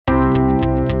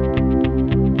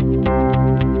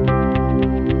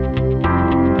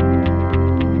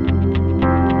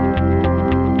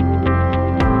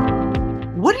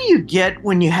get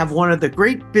when you have one of the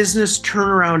great business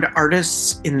turnaround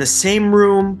artists in the same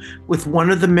room with one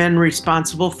of the men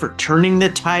responsible for turning the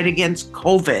tide against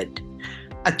COVID.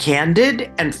 A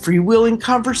candid and freewheeling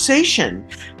conversation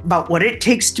about what it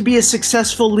takes to be a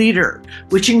successful leader,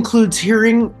 which includes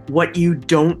hearing what you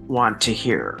don't want to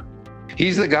hear.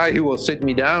 He's the guy who will sit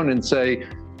me down and say,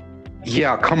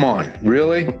 yeah, come on,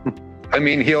 really? I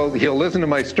mean, he'll listen to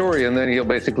my story and then he'll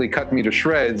basically cut me to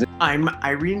shreds. I'm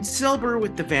Irene Silber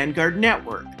with the Vanguard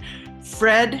Network.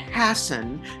 Fred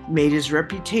Hassan made his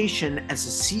reputation as a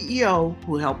CEO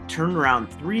who helped turn around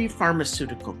 3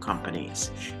 pharmaceutical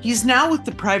companies. He's now with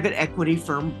the private equity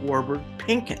firm Warburg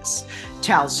Pincus.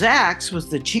 Tal Zaks was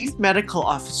the chief medical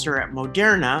officer at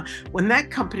Moderna when that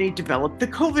company developed the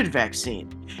COVID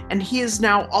vaccine. And he is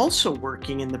now also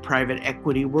working in the private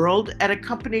equity world at a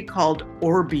company called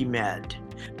OrbiMed.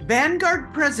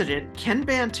 Vanguard president Ken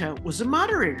Banta was a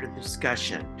moderator of the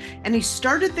discussion, and he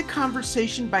started the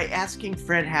conversation by asking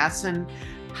Fred Hassan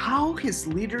how his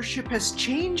leadership has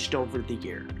changed over the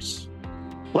years.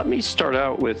 Let me start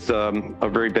out with a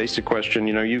very basic question.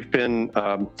 You know, you've been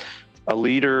a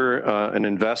leader, an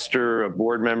investor, a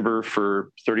board member for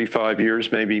 35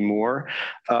 years, maybe more.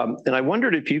 And I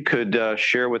wondered if you could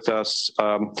share with us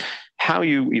how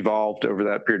you evolved over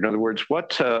that period. In other words,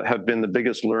 what have been the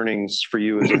biggest learnings for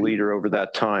you as a leader over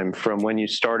that time, from when you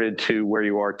started to where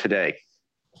you are today?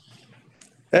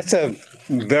 That's a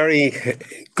very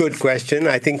good question.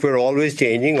 I think we're always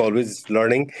changing, always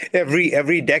learning.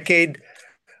 Every decade,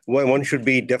 one should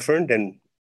be different.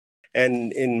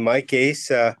 And in my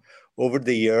case, over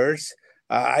the years,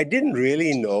 I didn't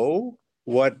really know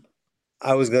what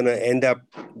I was going to end up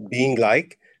being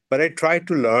like, but I tried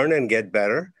to learn and get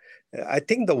better. I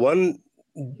think the one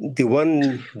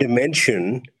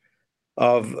dimension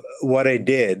of what I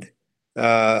did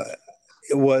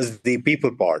was the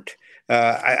people part.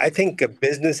 I think a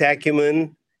business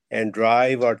acumen and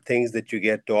drive are things that you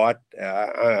get taught.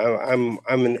 I'm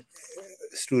a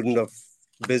student of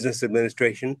business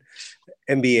administration,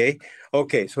 MBA.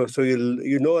 Okay, so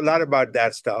you know a lot about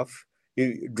that stuff.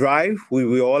 You drive.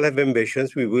 We all have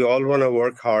ambitions. We all want to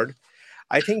work hard.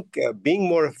 I think being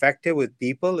more effective with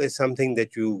people is something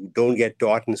that you don't get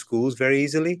taught in schools very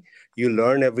easily. You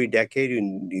learn every decade.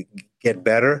 You get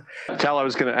better. Tal, I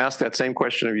was going to ask that same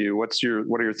question of you. What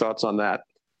are your thoughts on that?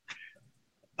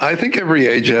 I think every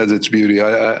age has its beauty.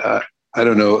 I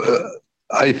don't know.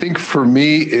 I think for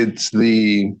me, it's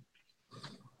the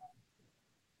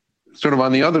sort of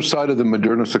on the other side of the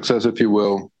Moderna success, if you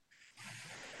will.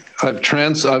 I've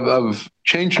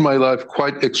changed my life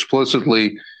quite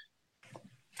explicitly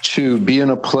to be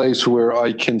in a place where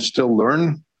I can still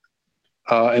learn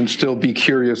and still be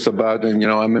curious about. And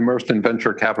I'm immersed in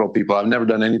venture capital people. I've never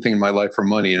done anything in my life for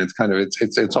money, and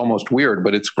it's almost weird,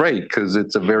 but it's great because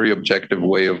it's a very objective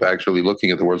way of actually looking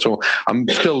at the world. So I'm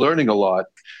still learning a lot.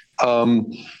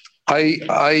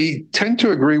 I tend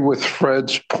to agree with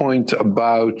Fred's point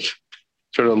about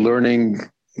sort of learning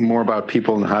more about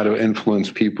people and how to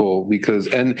influence people,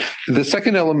 and the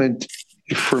second element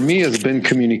for me has been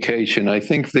communication. I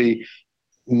think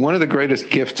one of the greatest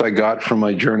gifts I got from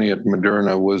my journey at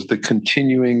Moderna was the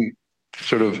continuing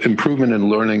sort of improvement and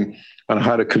learning on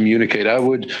how to communicate. I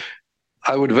would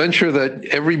venture that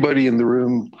everybody in the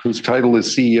room whose title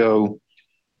is CEO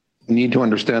need to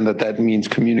understand that means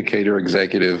communicator,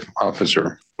 executive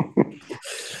officer.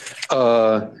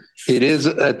 It is,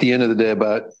 at the end of the day,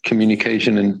 about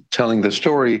communication and telling the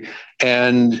story.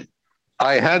 And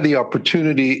I had the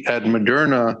opportunity at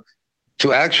Moderna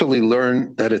to actually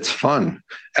learn that it's fun.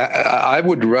 I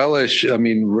would relish,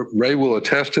 Ray will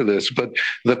attest to this, but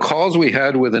the calls we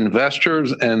had with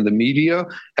investors and the media,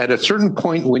 at a certain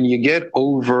point when you get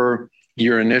over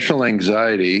your initial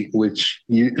anxiety, which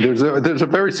there's a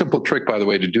very simple trick, by the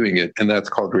way, to doing it, and that's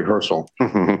called rehearsal.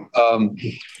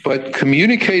 But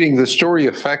communicating the story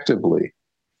effectively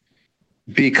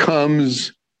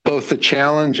becomes both the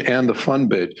challenge and the fun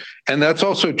bit. And that's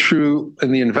also true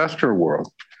in the investor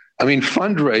world. I mean,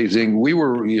 fundraising,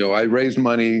 I raised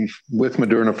money with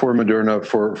Moderna, for Moderna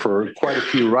for quite a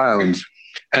few rounds.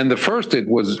 And the first, it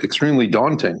was extremely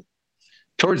daunting.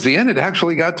 Towards the end, it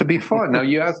actually got to be fun. Now,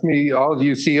 you ask me, all of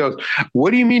you CEOs,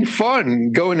 what do you mean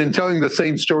fun? Going and telling the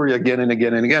same story again and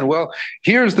again and again. Well,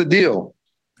 here's the deal.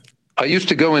 I used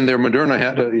to go in there, Moderna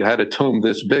had a tome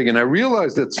this big, and I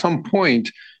realized at some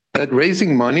point that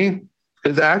raising money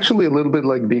is actually a little bit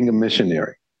like being a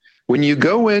missionary. When you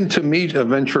go in to meet a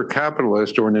venture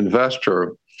capitalist or an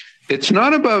investor, it's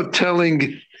not about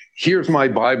telling, here's my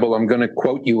Bible, I'm going to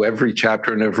quote you every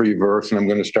chapter and every verse, and I'm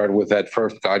going to start with that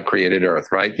first God created earth,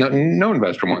 right? No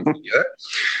investor wants to do that.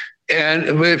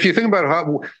 And if you think about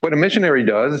what a missionary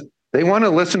does, they want to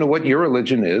listen to what your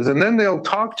religion is, and then they'll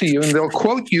talk to you and they'll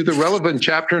quote you the relevant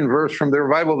chapter and verse from their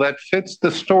Bible that fits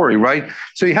the story, right?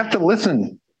 So you have to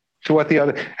listen to what the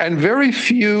other, and very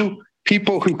few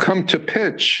people who come to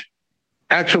pitch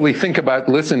actually think about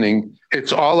listening.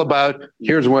 It's all about,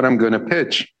 here's what I'm going to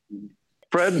pitch.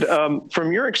 Fred,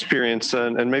 from your experience,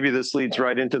 and maybe this leads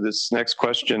right into this next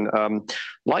question,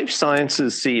 life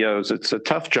sciences CEOs, it's a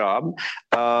tough job,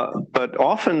 but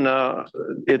often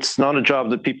it's not a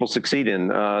job that people succeed in.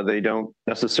 They don't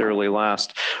necessarily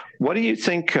last. What do you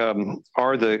think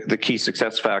are the key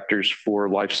success factors for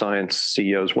life science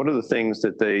CEOs? What are the things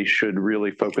that they should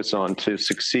really focus on to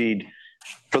succeed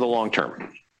for the long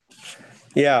term?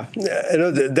 Yeah,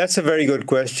 that's a very good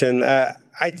question.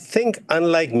 I think,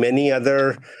 unlike many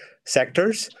other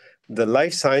sectors, the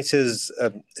life sciences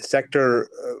sector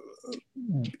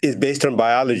is based on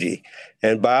biology,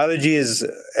 and biology is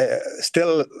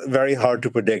still very hard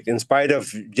to predict. In spite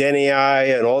of Gen AI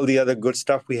and all the other good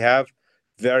stuff we have,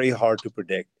 very hard to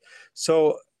predict.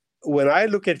 So when I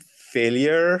look at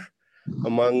failure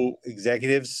among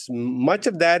executives, much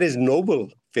of that is noble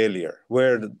failure,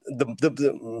 where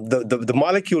the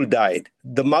molecule died,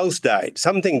 the mouse died,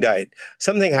 something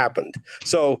happened.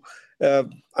 So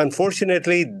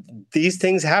unfortunately, these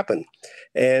things happen.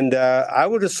 And I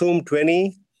would assume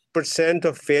 20%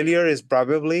 of failure is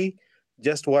probably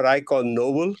just what I call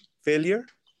noble failure.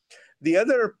 The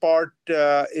other part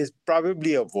is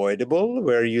probably avoidable,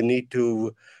 where you need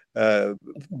to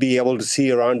be able to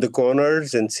see around the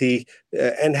corners and see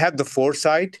and have the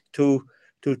foresight to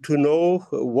know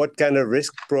what kind of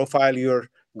risk profile you're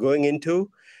going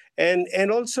into,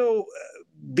 and also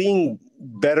being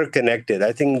better connected.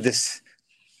 I think this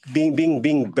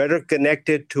being better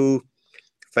connected to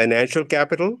financial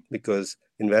capital, because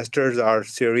investors are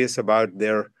serious about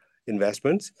their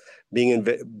investments,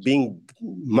 being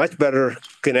much better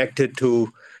connected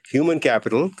to human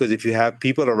capital, because if you have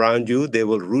people around you, they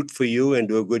will root for you and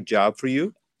do a good job for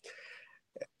you,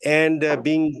 and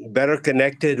being better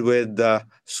connected with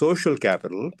social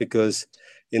capital, because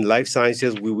in life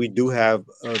sciences, we do have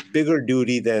a bigger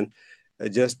duty than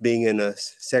just being in a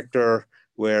sector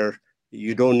where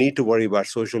you don't need to worry about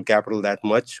social capital that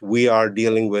much. We are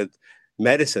dealing with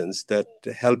medicines that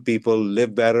help people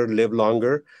live better, live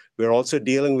longer. We're also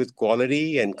dealing with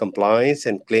quality and compliance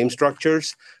and claim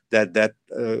structures that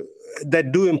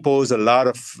do impose a lot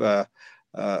of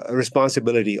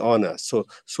responsibility on us. So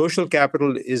social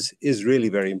capital is really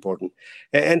very important.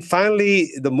 And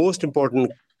finally, the most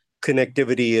important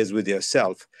connectivity is with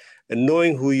yourself, and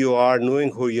knowing who you are,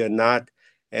 knowing who you're not,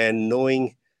 and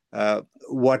knowing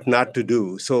what not to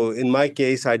do. So in my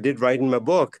case, I did write in my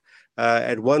book.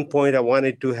 At one point, I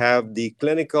wanted to have the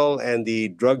clinical and the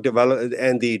drug development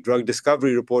and the drug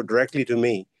discovery report directly to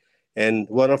me. And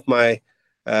one of my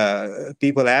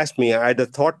people asked me, I had a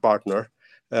thought partner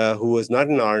who was not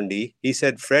an R&D. He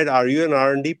said, "Fred, are you an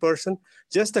R&D person?"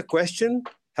 Just a question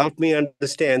helped me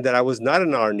understand that I was not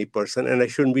an R&D person and I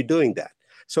shouldn't be doing that.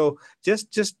 So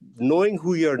just knowing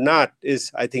who you're not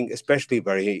is, I think, especially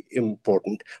very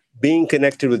important. Being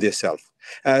connected with yourself.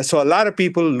 So a lot of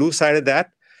people lose sight of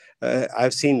that.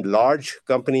 I've seen large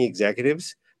company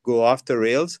executives go off the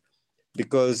rails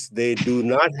because they do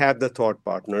not have the thought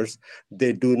partners.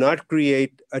 They do not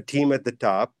create a team at the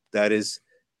top that is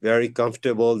very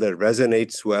comfortable, that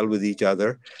resonates well with each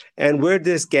other, and where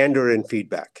there's candor and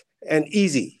feedback. And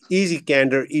easy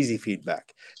candor, easy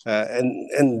feedback.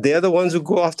 And they're the ones who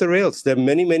go off the rails. There are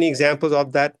many, many examples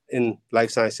of that in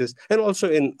life sciences and also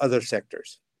in other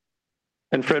sectors.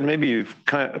 And Fred, maybe you've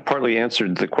kind of partly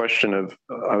answered the question of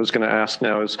I was going to ask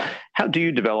now is how do you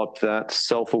develop that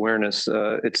self-awareness?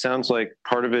 It sounds like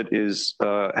part of it is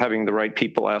having the right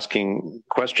people asking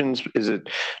questions. Do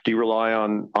you rely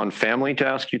on family to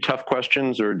ask you tough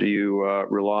questions, or do you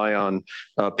rely on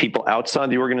people outside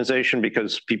the organization,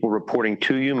 because people reporting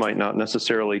to you might not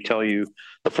necessarily tell you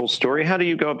the full story? How do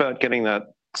you go about getting that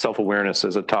self-awareness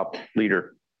as a top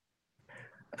leader?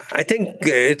 I think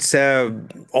it's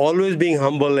always being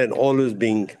humble and always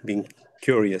being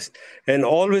curious, and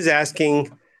always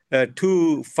asking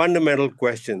two fundamental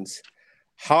questions: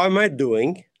 how am I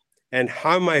doing, and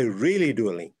how am I really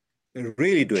doing?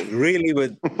 Really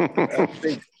with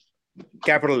big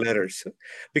capital letters,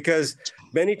 because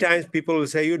many times people will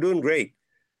say you're doing great,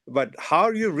 but how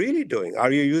are you really doing?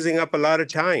 Are you using up a lot of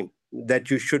time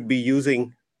that you should be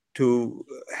using to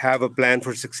have a plan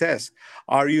for success?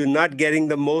 Are you not getting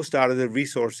the most out of the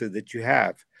resources that you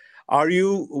have? Are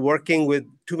you working with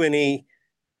too many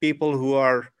people who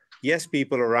are yes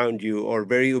people around you, or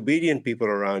very obedient people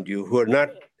around you who are not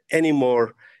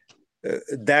anymore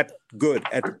that good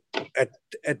at, at,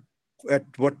 at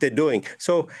what they're doing.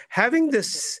 So having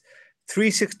this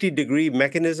 360-degree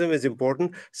mechanism is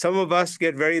important. Some of us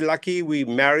get very lucky. We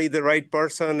marry the right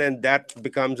person, and that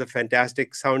becomes a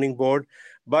fantastic sounding board.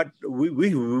 But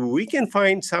we can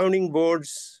find sounding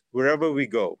boards wherever we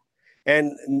go.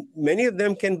 And many of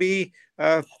them can be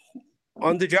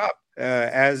on the job.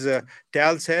 As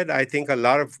Tal said, I think a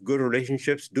lot of good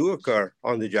relationships do occur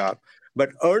on the job.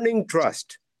 But earning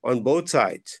trust on both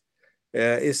sides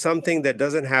is something that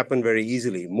doesn't happen very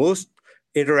easily. Most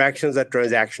interactions are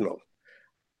transactional.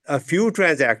 A few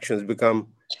transactions become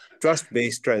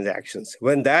trust-based transactions.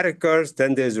 When that occurs,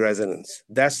 then there's resonance.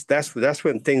 That's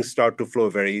when things start to flow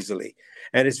very easily.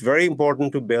 And it's very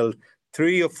important to build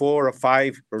 3 or 4 or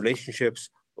 5 relationships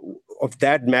of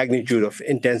that magnitude of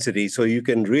intensity so you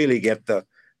can really get the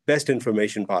best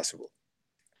information possible.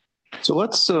 So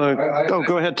let's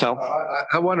go ahead, Tal.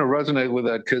 I want to resonate with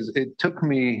that because it took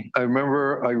me, I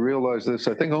remember I realized this,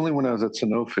 I think only when I was at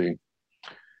Sanofi.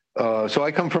 So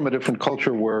I come from a different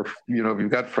culture where, you've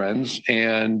got friends,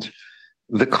 and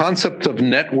the concept of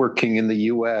networking in the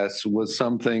US was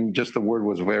something, just the word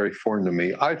was very foreign to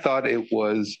me. I thought it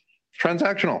was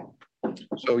transactional.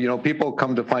 So, people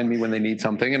come to find me when they need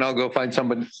something, and I'll go find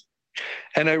somebody.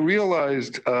 And I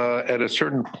realized at a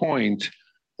certain point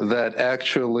that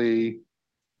actually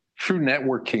true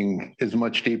networking is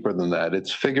much deeper than that.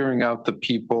 It's figuring out the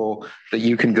people that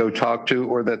you can go talk to,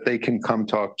 or that they can come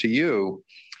talk to you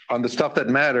on the stuff that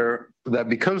matter, that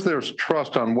because there's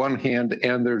trust on one hand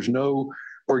and there's no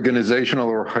organizational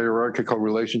or hierarchical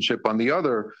relationship on the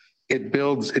other, it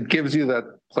gives you that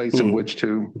place in which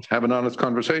to have an honest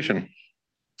conversation.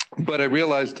 But I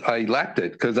realized I lacked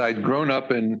it because I'd grown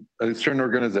up in a certain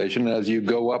organization. As you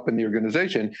go up in the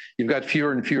organization, you've got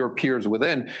fewer and fewer peers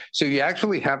within. So you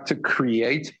actually have to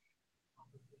create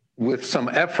with some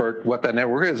effort what that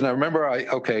network is. And I remember,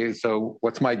 so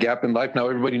what's my gap in life? Now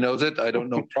everybody knows it. I don't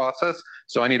know process.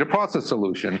 So I need a process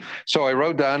solution. So I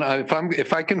wrote down,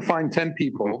 if I can find 10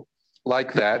 people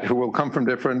like that who will come from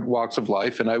different walks of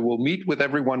life, and I will meet with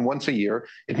everyone once a year,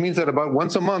 it means that about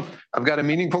once a month, I've got a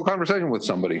meaningful conversation with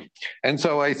somebody. And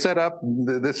so I set up,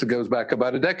 this goes back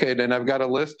about a decade, and I've got a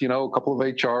list, a couple of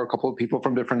HR, a couple of people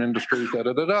from different industries,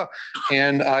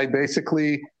 And I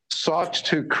basically sought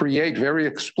to create very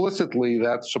explicitly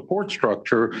that support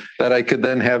structure that I could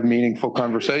then have meaningful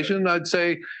conversation. I'd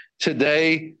say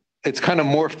today, it's kind of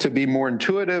morphed to be more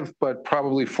intuitive, but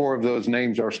probably 4 of those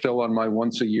names are still on my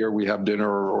once a year we have dinner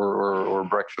or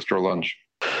breakfast or lunch.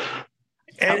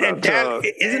 And Tal,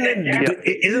 isn't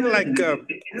it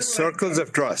like circles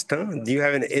of trust? Huh? Do you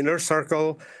have an inner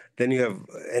circle, then you have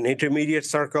an intermediate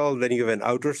circle, then you have an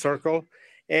outer circle?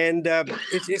 And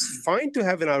it's fine to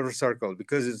have an outer circle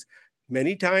because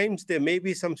many times there may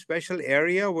be some special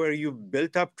area where you've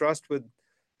built up trust with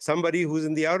somebody who's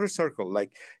in the outer circle.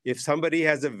 Like if somebody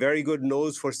has a very good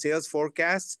nose for sales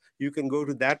forecasts, you can go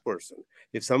to that person.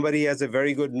 If somebody has a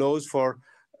very good nose for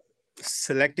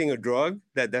selecting a drug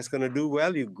that's going to do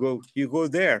well, you go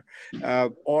there.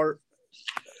 Or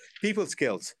people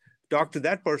skills, talk to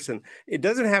that person. It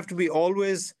doesn't have to be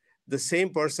always the same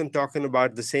person talking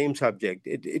about the same subject.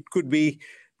 It could be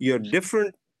your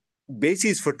different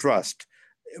bases for trust,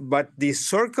 but the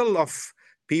circle of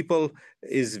people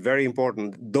is very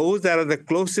important. Those that are the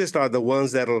closest are the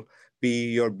ones that'll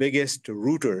be your biggest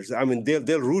rooters. I mean,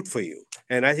 they'll root for you,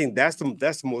 and I think that's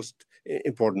the most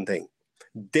important thing.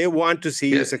 They want to see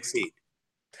you succeed,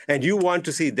 and you want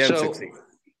to see them succeed.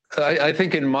 I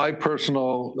think in my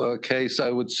personal case, I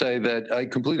would say that I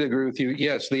completely agree with you.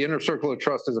 Yes, the inner circle of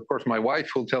trust is, of course, my wife,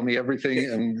 who'll tell me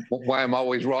everything and why I'm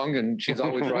always wrong, and she's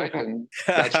always right, and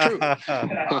that's true.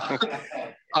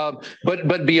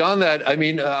 But beyond that, I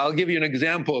mean, I'll give you an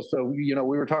example. So, we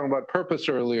were talking about purpose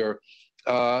earlier.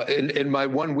 In my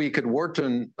 1 week at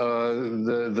Wharton,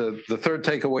 the third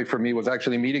takeaway for me was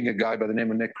actually meeting a guy by the name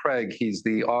of Nick Craig. He's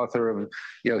the author of,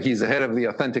 he's the head of the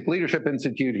Authentic Leadership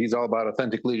Institute. He's all about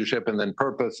authentic leadership and then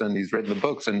purpose, and he's written the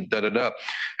books and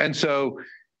And so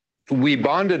we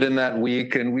bonded in that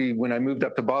week, and when I moved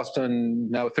up to Boston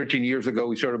now 13 years ago,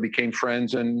 we sort of became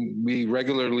friends, and we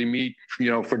regularly meet,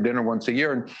 for dinner once a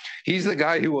year. And he's the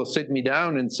guy who will sit me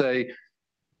down and say,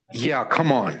 "Yeah,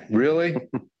 come on, really?"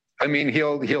 I mean,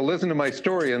 he'll listen to my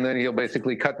story, and then he'll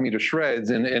basically cut me to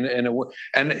shreds. And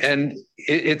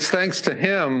it's thanks to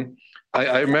him.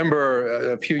 I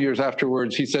remember a few years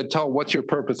afterwards, he said, "Tal, what's your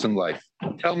purpose in life?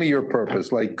 Tell me your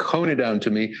purpose, like hone it down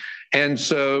to me." And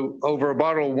so over a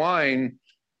bottle of wine,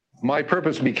 my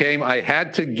purpose became I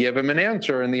had to give him an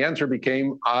answer, and the answer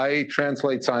became I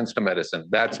translate science to medicine.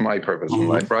 That's my purpose in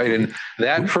life, right? And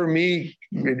that for me,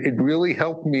 it really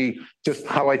helped me just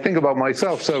how I think about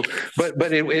myself. So,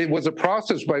 but it was a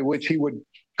process by which he would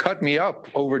cut me up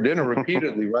over dinner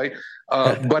repeatedly, right?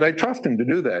 But I trust him to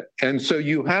do that. And so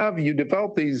you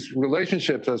develop these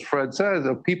relationships, as Fred says,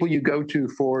 of people you go to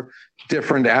for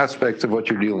different aspects of what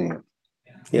you're dealing with.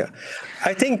 Yeah.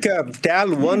 I think,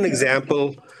 Tal, one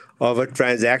example of a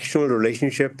transactional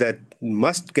relationship that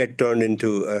must get turned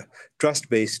into a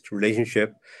trust-based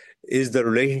relationship is the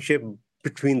relationship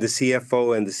between the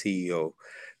CFO and the CEO.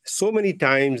 So many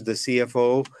times the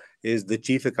CFO is the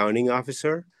chief accounting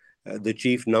officer, the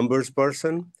chief numbers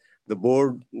person. The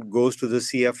board goes to the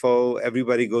CFO,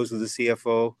 everybody goes to the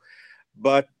CFO,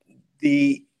 but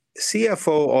the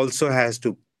CFO also has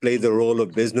to play the role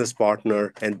of business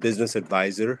partner and business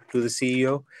advisor to the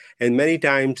CEO. And many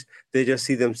times they just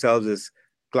see themselves as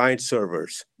client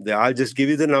servers. I'll just give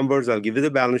you the numbers, I'll give you the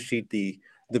balance sheet, the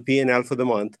P&L for the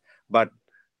month, but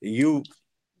you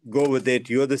go with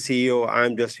it. You're the CEO,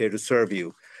 I'm just here to serve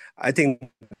you. I think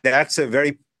that's a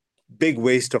very big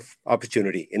waste of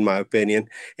opportunity, in my opinion.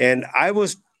 And I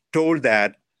was told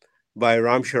that by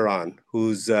Ram Charan,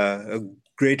 who's a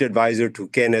great advisor to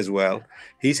Ken as well.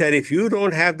 He said, if you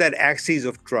don't have that axis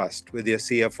of trust with your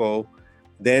CFO,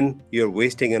 then you're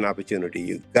wasting an opportunity.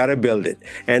 You've got to build it.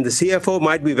 And the CFO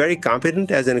might be very competent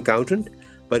as an accountant,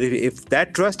 but if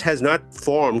that trust has not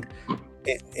formed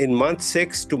in month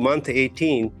 6 to month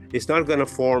 18, it's not going to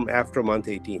form after month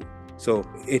 18. So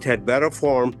it had better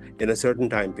form in a certain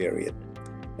time period.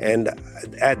 And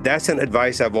that's an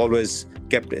advice I've always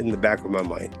kept in the back of my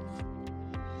mind.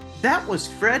 That was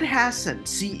Fred Hassan,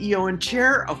 CEO and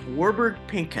chair of Warburg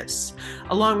Pincus,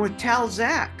 along with Tal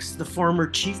Zaks, the former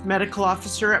chief medical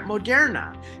officer at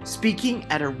Moderna, speaking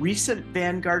at a recent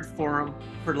Vanguard Forum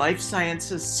for Life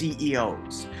Sciences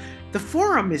CEOs. The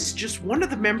forum is just one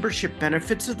of the membership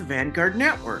benefits of the Vanguard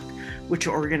Network, which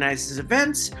organizes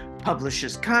events,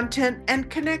 publishes content,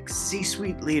 and connects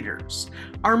C-suite leaders.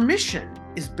 Our mission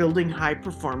is building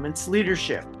high-performance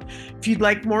leadership. If you'd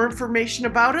like more information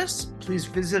about us, please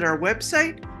visit our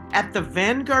website at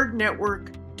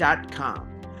thevanguardnetwork.com.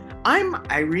 I'm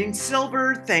Irene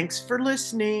Silver. Thanks for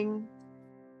listening.